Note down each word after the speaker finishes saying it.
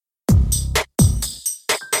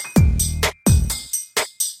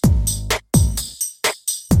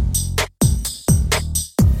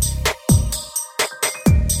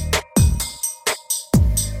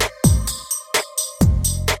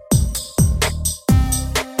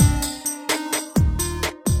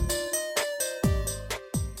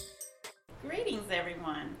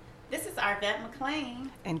Yvette McLean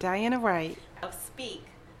And Diana Wright. of Speak,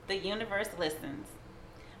 The Universe Listens.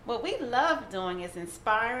 What we love doing is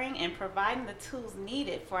inspiring and providing the tools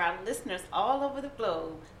needed for our listeners all over the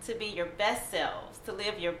globe to be your best selves, to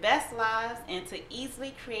live your best lives, and to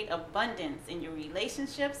easily create abundance in your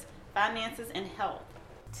relationships, finances, and health.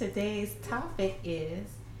 Today's topic is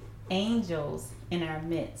angels in our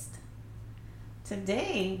midst.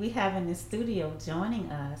 Today we have in the studio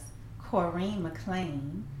joining us Corrine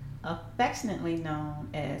McLean, affectionately known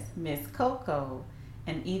as Miss CoCo,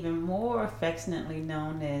 and even more affectionately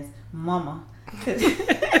known as Mama, because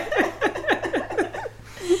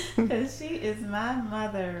she is my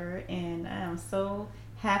mother, and I am so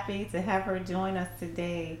happy to have her join us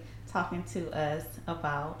today talking to us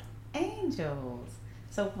about angels.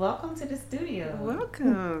 So welcome to the studio.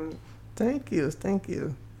 Welcome. Thank you.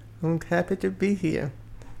 I'm happy to be here.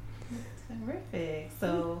 Terrific.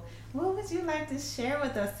 So what would you like to share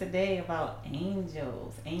with us today about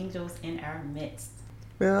angels in our midst?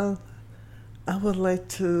 Well, I would like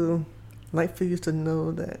for you to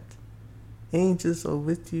know that angels are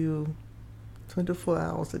with you 24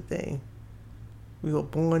 hours a day. We were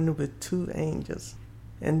born with two angels,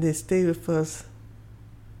 and they stay with us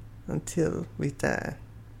until we die.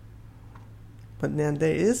 But now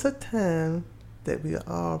there is a time that we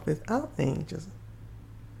are without angels,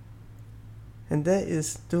 and that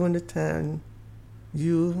is during the time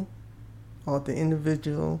you or the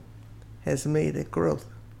individual has made a growth.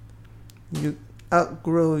 You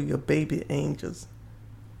outgrow your baby angels,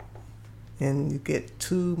 and you get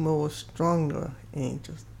two more stronger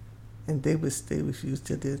angels, and they will stay with you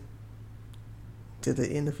to the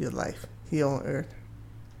end of your life here on earth.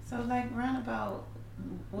 So like round about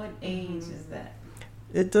what age is that?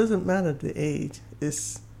 It doesn't matter the age,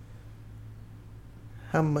 it's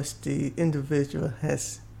how much the individual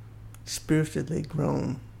has spiritually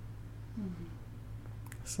grown. Mm-hmm.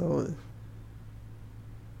 So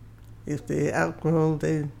if they outgrow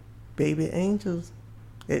their baby angels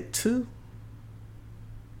at 2,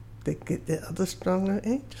 they get the other stronger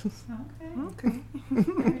angels. Okay.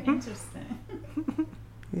 Very interesting.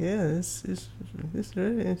 Yeah, it's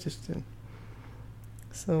very interesting.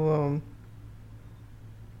 So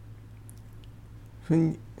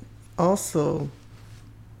when also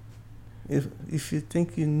if you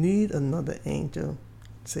think you need another angel,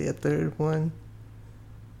 say a third one,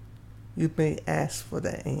 you may ask for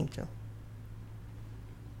that angel.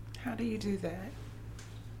 How do you do that?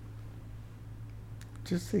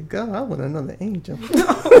 Just say, God, I want another angel.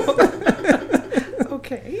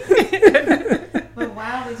 Okay. But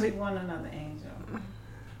why would you want another angel?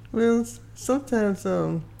 Well, sometimes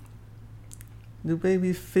the way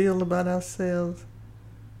we feel about ourselves,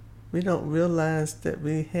 we don't realize that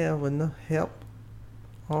we have enough help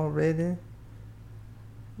already.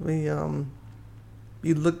 We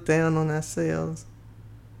look down on ourselves,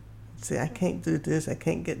 say, I can't do this, I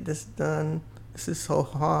can't get this done, this is so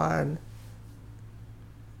hard.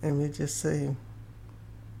 And we just say,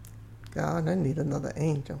 God, I need another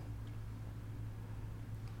angel.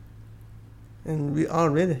 And we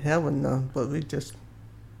already have enough, but we just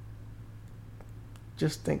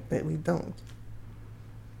think that we don't.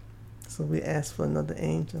 So we ask for another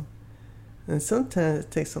angel. And sometimes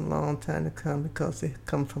it takes a long time to come because they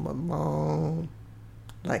come from a long,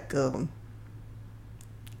 like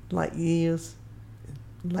years,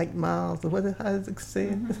 like miles, or how is it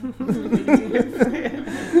said? Mm-hmm.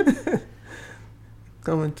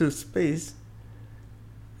 Coming through space.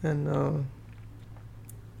 And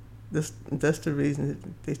that's the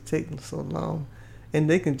reason they take so long. And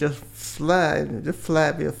they can just fly real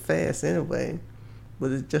fast anyway,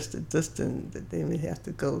 but it's just the distance that they may have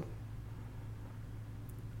to go.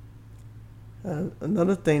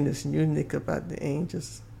 Another thing that's unique about the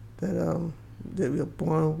angels that we are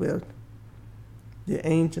born with, the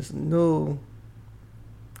angels know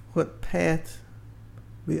what path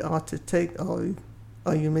we ought to take, or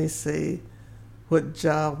you may say what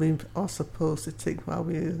job we are supposed to take while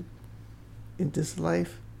we're in this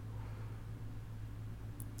life.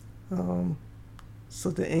 So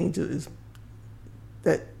the angel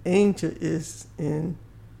is in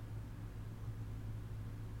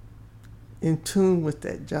tune with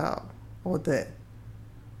that job or that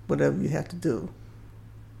whatever you have to do.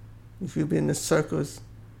 If you've been in the circus,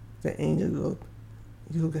 you'll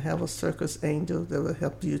have a circus angel that will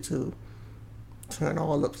help you to turn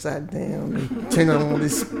all upside down and turn on all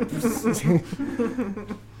this.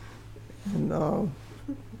 And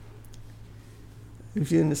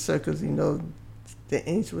if you're in the circus, the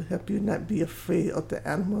angel will help you not be afraid of the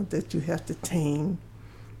animal that you have to tame.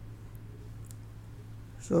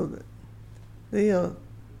 So they are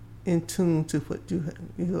in tune to what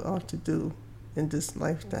you ought to do in this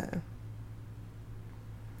lifetime.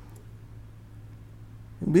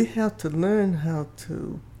 We have to learn how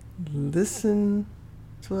to listen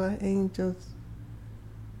to our angels.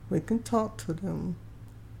 We can talk to them,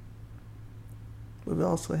 but we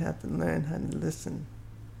also have to learn how to listen.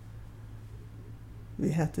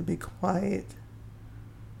 We have to be quiet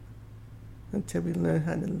until we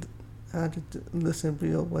learn how to listen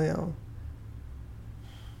real well.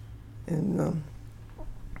 And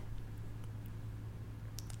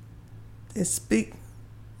they speak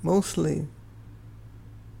mostly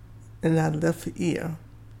in our left ear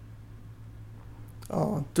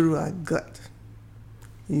or through our gut.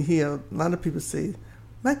 You hear a lot of people say,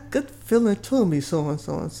 my gut feeling told me so and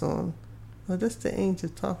so and so on. Well, that's the angel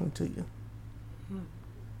talking to you.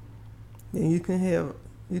 And you can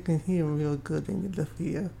hear real good in your left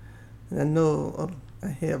ear. And I know I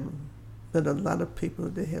have met a lot of people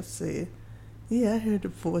that have said, yeah, I heard the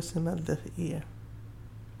voice in my left ear.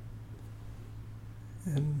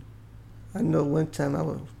 And I know one time I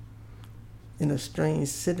was in a strange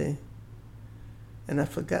city and I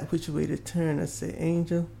forgot which way to turn. I said,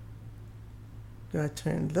 angel, do I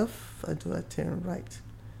turn left or do I turn right?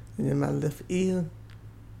 And in my left ear,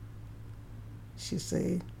 she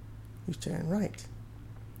said, you turn right.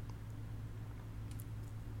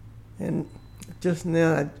 And just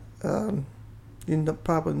now, you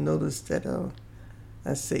probably noticed that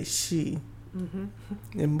I say she. Mm-hmm.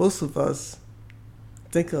 And most of us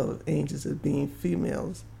think of angels as being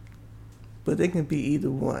females, but they can be either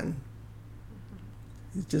one.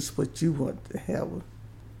 It's just what you want to have.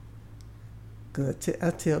 Because I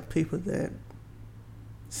tell people that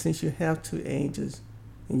since you have two angels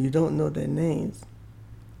and you don't know their names,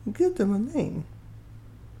 give them a name.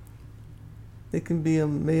 They can be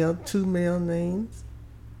two male names,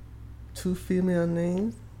 two female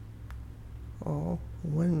names, or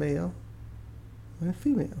one male, one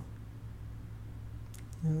female.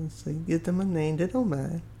 So you give them a name, they don't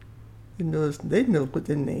mind. You know, they know what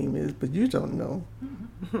their name is, but you don't know.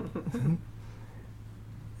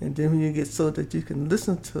 And then when you get so that you can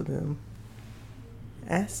listen to them,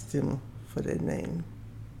 ask them for their name.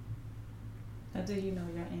 Now, do you know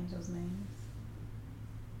your angels' names?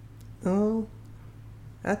 Oh,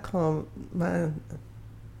 I call mine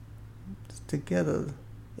together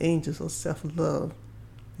angels of self-love,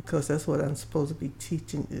 because that's what I'm supposed to be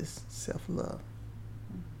teaching is self-love.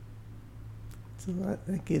 So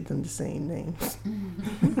I give them the same names.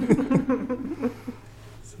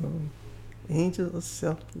 So, angel of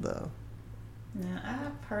self-love. Now, I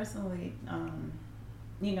personally,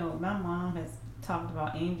 my mom has talked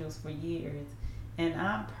about angels for years, and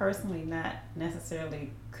I'm personally not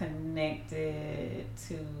necessarily connected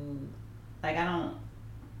to, I don't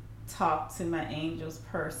talk to my angels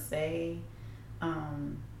per se.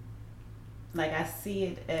 I see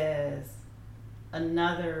it as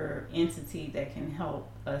another entity that can help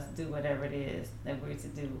us do whatever it is that we're to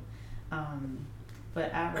do.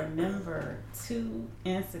 But I remember two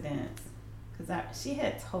incidents, because she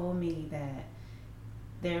had told me that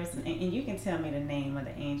there's and you can tell me the name of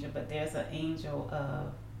the angel, but there's an angel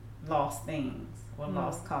of lost things or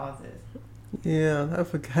lost causes. Yeah, I've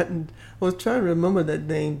forgotten. I was trying to remember that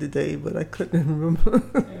name today, but I couldn't remember.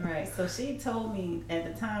 Right. So she told me at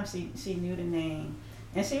the time she knew the name,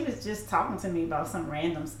 and she was just talking to me about some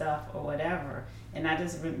random stuff or whatever, and I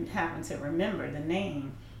just happened to remember the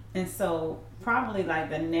name. And so probably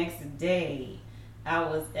the next day, I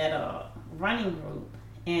was at a running group,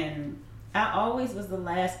 and I always was the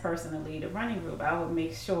last person to lead a running group. I would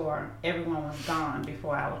make sure everyone was gone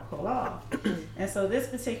before I would pull off. And so this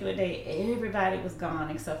particular day, everybody was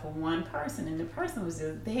gone except for one person, and the person was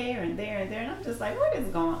just there and there and there. And I'm just like, what is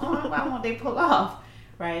going on? Why won't they pull off?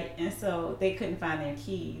 Right? And so they couldn't find their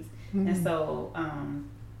keys. Mm-hmm. And so,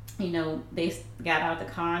 they got out the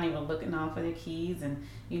car and they were looking off for their keys, and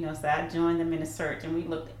so I joined them in a search, and we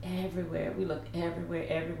looked everywhere.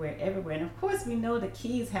 And of course we know the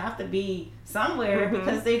keys have to be somewhere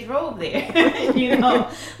because they drove there.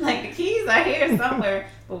 The keys are here somewhere,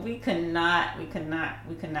 but we could not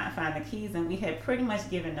find the keys, and we had pretty much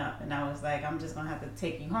given up, and I was like, I'm just gonna have to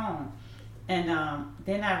take you home. And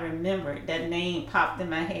then I remembered that name popped in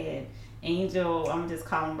my head. Angel, I'm just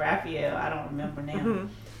calling Raphael, I don't remember now.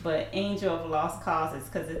 But angel of lost causes,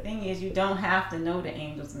 because the thing is, you don't have to know the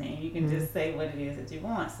angel's name. You can just say what it is that you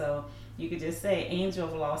want. So you could just say, angel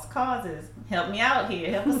of lost causes, help me out here,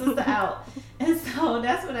 help a sister out. And so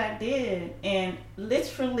that's what I did. And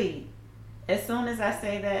literally, as soon as I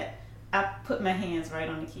say that, I put my hands right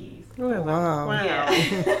on the keys. Oh, Wow. Wow.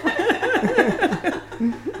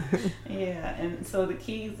 Yeah, and so the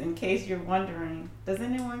keys, in case you're wondering, does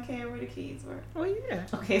anyone care where the keys were? Oh, yeah.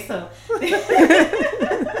 Okay, so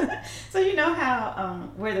so you know how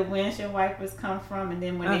where the windshield wipers come from, and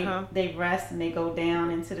then when they rest and they go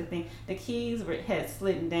down into the thing, the keys had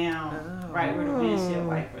slid down right where the windshield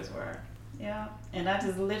wipers were. Yeah, and I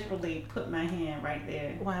just literally put my hand right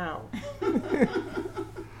there. Wow.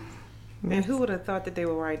 And who would have thought that they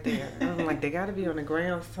were right there? I was like, they got to be on the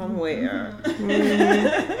ground somewhere.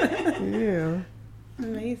 Yeah.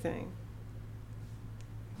 Amazing.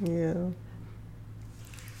 Yeah.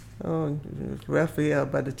 Oh, Raphael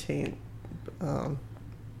by the chain.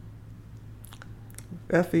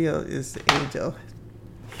 Raphael is the angel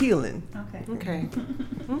healing. Okay.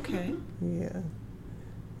 Okay. Yeah.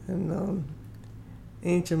 And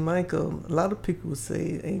Angel Michael, a lot of people would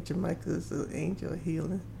say Angel Michael is the angel of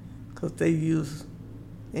healing because they use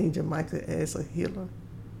Angel Michael as a healer.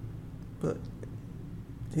 But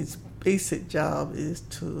his basic job is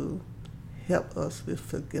to help us with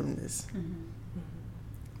forgiveness. Mm-hmm.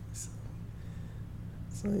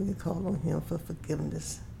 So you call on him for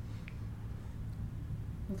forgiveness.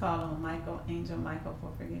 You call on Angel Michael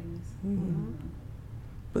for forgiveness. Mm-hmm.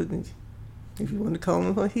 But if you want to call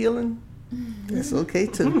him for healing, that's okay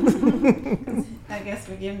too. I guess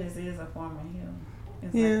forgiveness is a form of healing.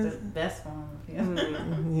 It's Yeah. like the best form of healing.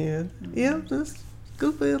 Yeah. Mm-hmm. Yeah, that's a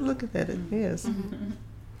good way of looking at it. Yes.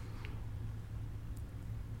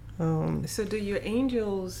 So do your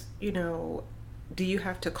angels, do you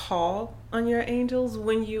have to call on your angels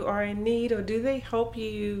when you are in need, or do they help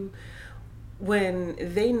you when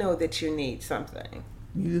they know that you need something?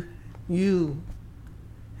 You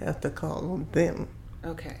have to call on them.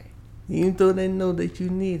 Okay. Even though they know that you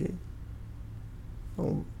need it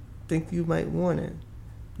or think you might want it,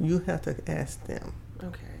 you have to ask them.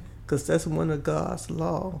 Okay. Because that's one of God's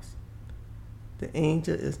laws. The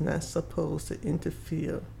angel is not supposed to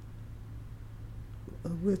interfere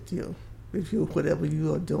with you, whatever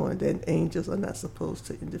you are doing. Then angels are not supposed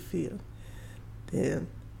to interfere. There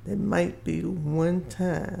might be one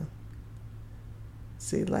time,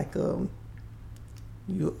 say like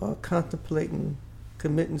you are contemplating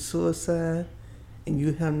committing suicide and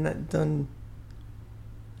you have not done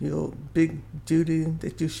your big duty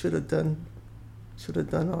that you should have done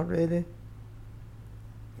already.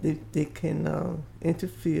 They can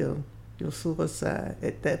interfere your suicide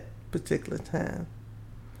at that particular time,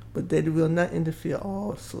 but they will not interfere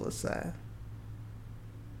all suicide.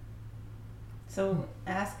 So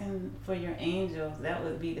asking for your angels, that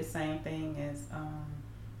would be the same thing as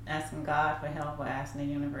asking God for help or asking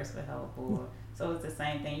the universe for help, or so it's the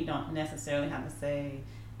same thing. You don't necessarily have to say,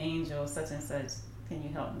 angel such and such, can you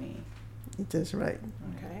help me? That's right.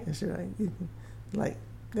 Okay. That's right. Like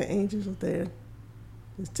the angels are there.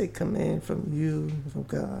 Just take command from you, from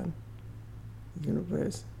God, the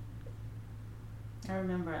universe. I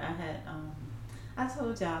remember I had, I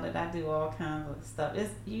told y'all that I do all kinds of stuff.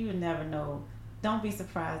 You would never know. Don't be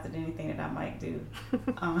surprised at anything that I might do.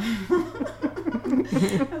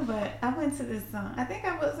 But I went to this, I think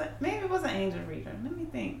maybe it was an angel reader. Let me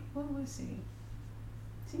think. What was she?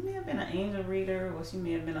 She may have been an angel reader, or she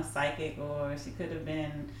may have been a psychic, or she could have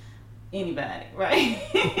been anybody, right?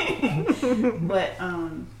 But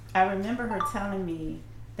I remember her telling me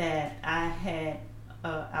that I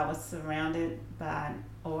was surrounded by,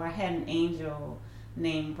 or I had an angel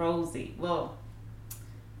named Rosie. Well,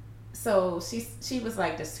 so she was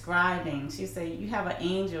like describing, she said, you have an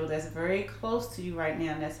angel that's very close to you right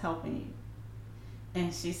now that's helping you.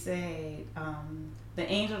 And she said, the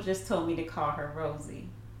angel just told me to call her Rosie.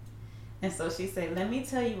 And so she said, let me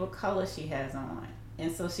tell you what color she has on.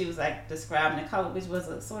 And so she was like describing the color, which was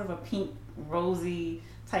a sort of a pink, rosy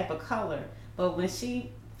type of color. But when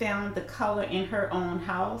she found the color in her own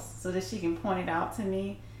house so that she can point it out to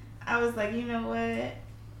me, I was like, you know what?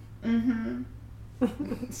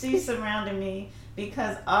 She surrounded me,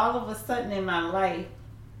 because all of a sudden in my life,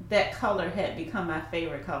 that color had become my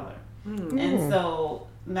favorite color. And so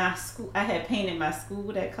I had painted my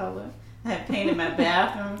school that color. I had painted my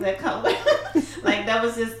bathroom that color. Like that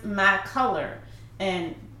was just my color.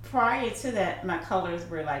 And prior to that, my colors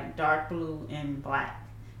were like dark blue and black.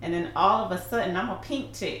 And then all of a sudden, I'm a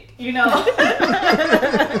pink chick, And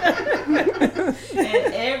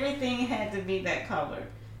everything had to be that color.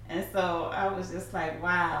 And so I was just like,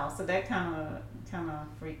 wow. So that kind of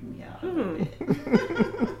freaked me out a little bit.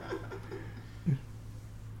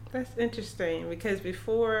 That's interesting, because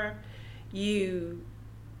before you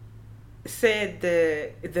said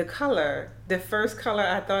the color, the first color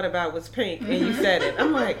I thought about was pink, and you said it.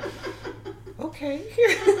 I'm like, Okay.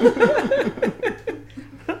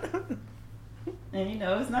 And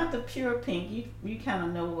it's not the pure pink. You kind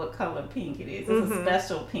of know what color pink it is. It's a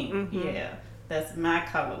special pink. Yeah, that's my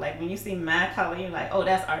color. Like when you see my color, you're like, oh,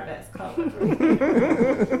 that's Arvette's color.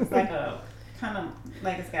 It's like a kind of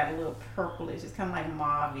like it's got a little purplish. It's kind of like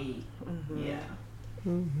mauve-y. Yeah.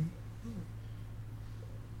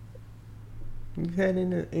 You had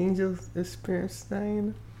any angels experience,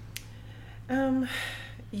 Diana?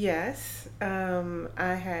 Yes, I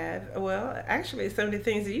have. Well, actually, some of the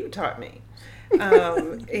things that you taught me,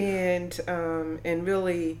 and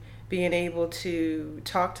really being able to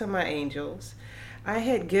talk to my angels. I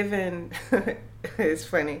had given. It's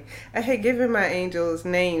funny. I had given my angels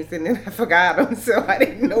names and then I forgot them, so I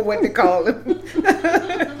didn't know what to call them.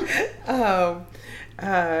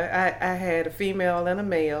 I had a female and a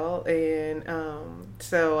male, and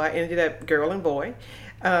so I ended up girl and boy,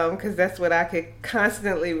 because that's what I could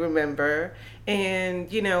constantly remember. And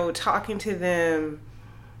talking to them,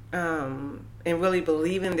 and really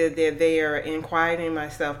believing that they're there, and quieting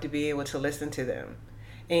myself to be able to listen to them,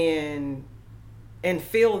 and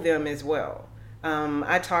feel them as well.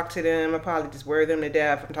 I talk to them. I probably just wear them to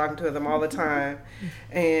death. I'm talking to them all the time,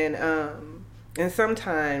 and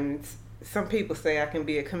sometimes. Some people say I can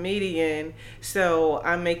be a comedian, so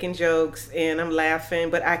I'm making jokes and I'm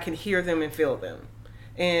laughing, but I can hear them and feel them.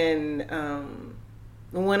 And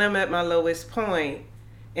when I'm at my lowest point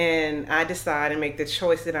and I decide and make the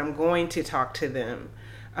choice that I'm going to talk to them,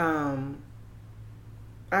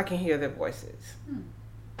 I can hear their voices.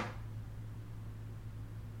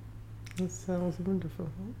 That sounds wonderful.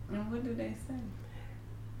 And what do they say?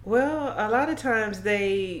 Well, a lot of times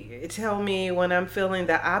they tell me when I'm feeling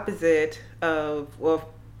the opposite of, well,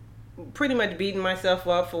 pretty much beating myself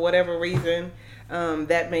up for whatever reason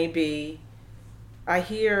that may be. I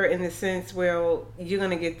hear in the sense, well, you're going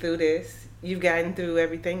to get through this. You've gotten through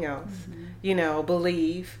everything else.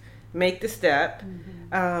 Believe, make the step.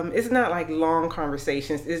 It's not like long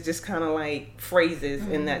conversations. It's just kind of like phrases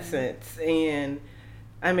in that sense. And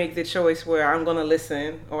I make the choice where I'm going to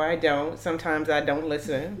listen or I don't. Sometimes I don't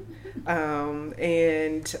listen. And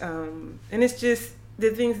it's just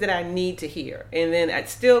the things that I need to hear. And then it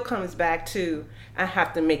still comes back to I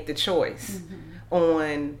have to make the choice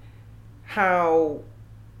on how,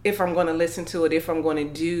 if I'm going to listen to it, if I'm going to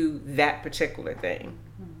do that particular thing.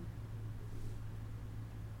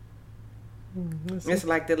 It's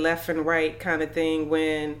like the left and right kind of thing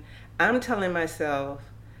when I'm telling myself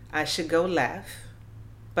I should go left.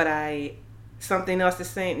 But something else is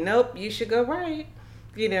saying, nope, you should go right,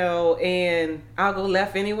 and I'll go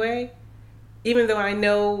left anyway. Even though I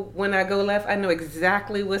know when I go left, I know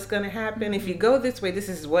exactly what's going to happen. If you go this way, this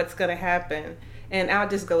is what's going to happen. And I'll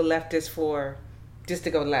just go left just to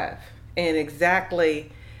go left. And exactly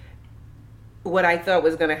what I thought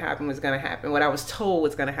was going to happen was going to happen. What I was told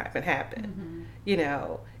was going to happen, happened.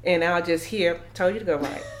 And I'll just hear, told you to go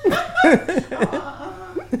right.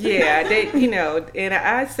 Yeah, and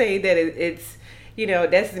I say that it's,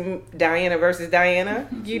 that's Diana versus Diana,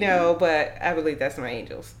 but I believe that's my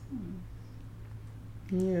angels.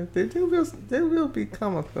 Yeah, they will be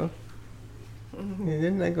comical. Yeah,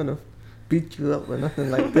 they're not going to beat you up or nothing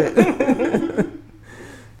like that.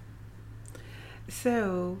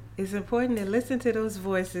 So it's important to listen to those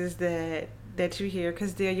voices that you hear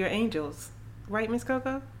because they're your angels. Right, Miss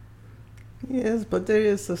CoCo? Yes, but there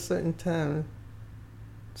is a certain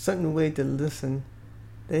way to listen.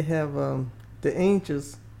 They have the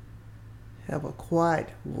angels have a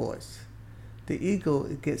quiet voice. The ego,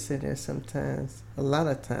 it gets in there sometimes, a lot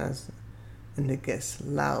of times, and it gets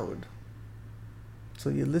loud. So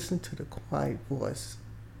you listen to the quiet voice,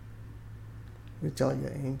 which are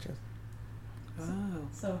your angels. Oh,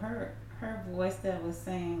 so her voice that was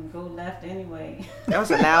saying go left anyway. That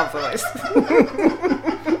was a loud voice.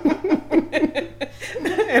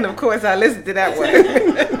 And of course I listened to that one.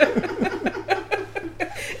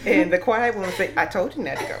 And the quiet one say, I told you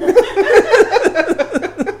not to go.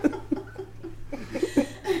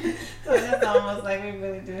 So that's almost like we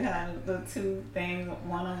really do have the two things,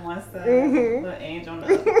 one on one side, the angel on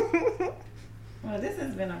the other. Well, this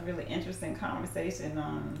has been a really interesting conversation.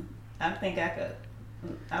 I think I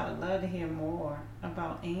would love to hear more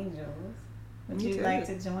about angels. Would you like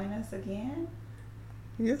to join us again?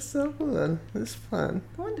 Yes, I would. It's fun.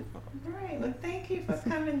 Wonderful. Right. Well, thank you for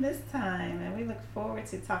coming this time, and we look forward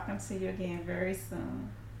to talking to you again very soon.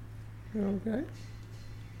 Okay.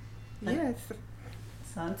 Yes.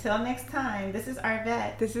 So until next time, this is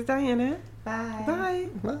Arvette. This is Diana. Bye. Bye.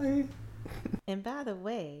 Bye. And by the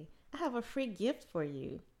way, I have a free gift for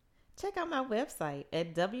you. Check out my website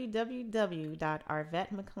at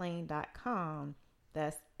www.arvettemclain.com.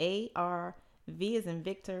 That's ARV as in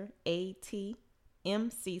Victor,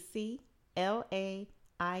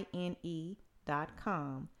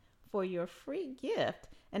 ATMCCLAINE.com for your free gift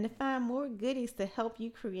and to find more goodies to help you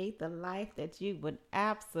create the life that you would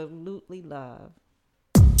absolutely love.